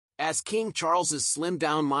As King Charles's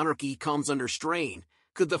slimmed-down monarchy comes under strain,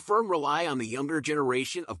 could the firm rely on the younger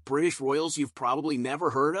generation of British royals you've probably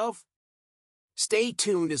never heard of? Stay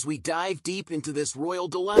tuned as we dive deep into this royal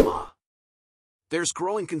dilemma. There's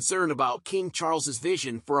growing concern about King Charles's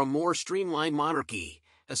vision for a more streamlined monarchy,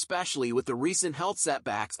 especially with the recent health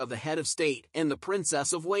setbacks of the head of state and the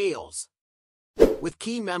Princess of Wales. With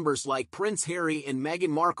key members like Prince Harry and Meghan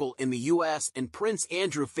Markle in the US and Prince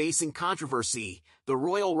Andrew facing controversy, the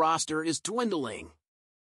royal roster is dwindling.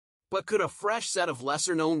 But could a fresh set of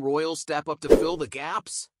lesser-known royals step up to fill the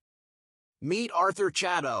gaps? Meet Arthur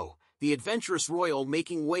Chatto, the adventurous royal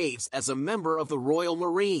making waves as a member of the Royal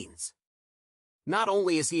Marines. Not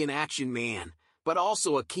only is he an action man, but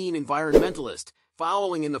also a keen environmentalist,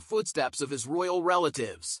 following in the footsteps of his royal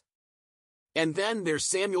relatives. And then there's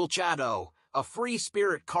Samuel Chatto, a free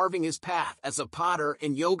spirit carving his path as a potter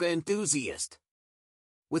and yoga enthusiast.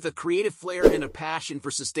 With a creative flair and a passion for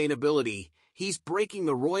sustainability, he's breaking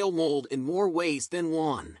the royal mold in more ways than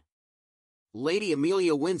one. Lady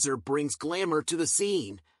Amelia Windsor brings glamour to the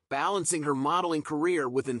scene, balancing her modeling career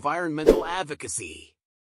with environmental advocacy.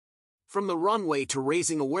 From the runway to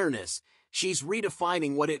raising awareness, she's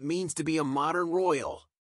redefining what it means to be a modern royal.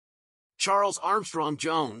 Charles Armstrong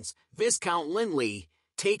Jones, Viscount Linley,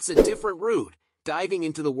 takes a different route, diving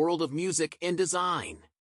into the world of music and design.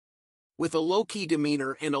 With a low-key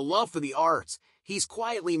demeanor and a love for the arts, he's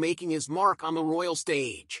quietly making his mark on the royal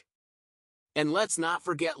stage. And let's not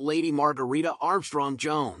forget Lady Margarita Armstrong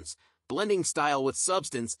Jones, blending style with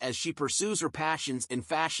substance as she pursues her passions in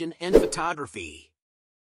fashion and photography.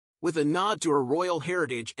 With a nod to her royal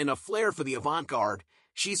heritage and a flair for the avant-garde,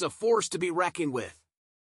 she's a force to be reckoned with.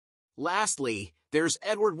 Lastly, there's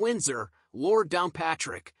Edward Windsor, Lord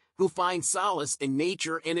Downpatrick, who finds solace in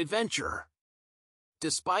nature and adventure.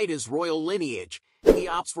 Despite his royal lineage, he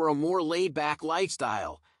opts for a more laid-back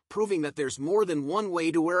lifestyle, proving that there's more than one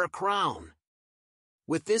way to wear a crown.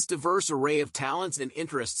 With this diverse array of talents and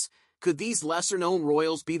interests, could these lesser-known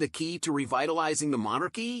royals be the key to revitalizing the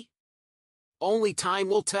monarchy? Only time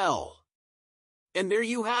will tell. And there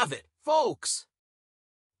you have it, folks!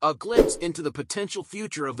 A glimpse into the potential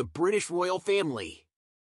future of the British royal family.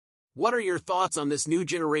 What are your thoughts on this new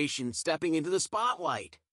generation stepping into the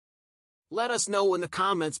spotlight? Let us know in the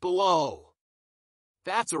comments below.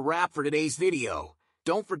 That's a wrap for today's video.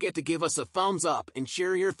 Don't forget to give us a thumbs up and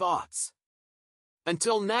share your thoughts.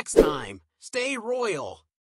 Until next time, stay royal!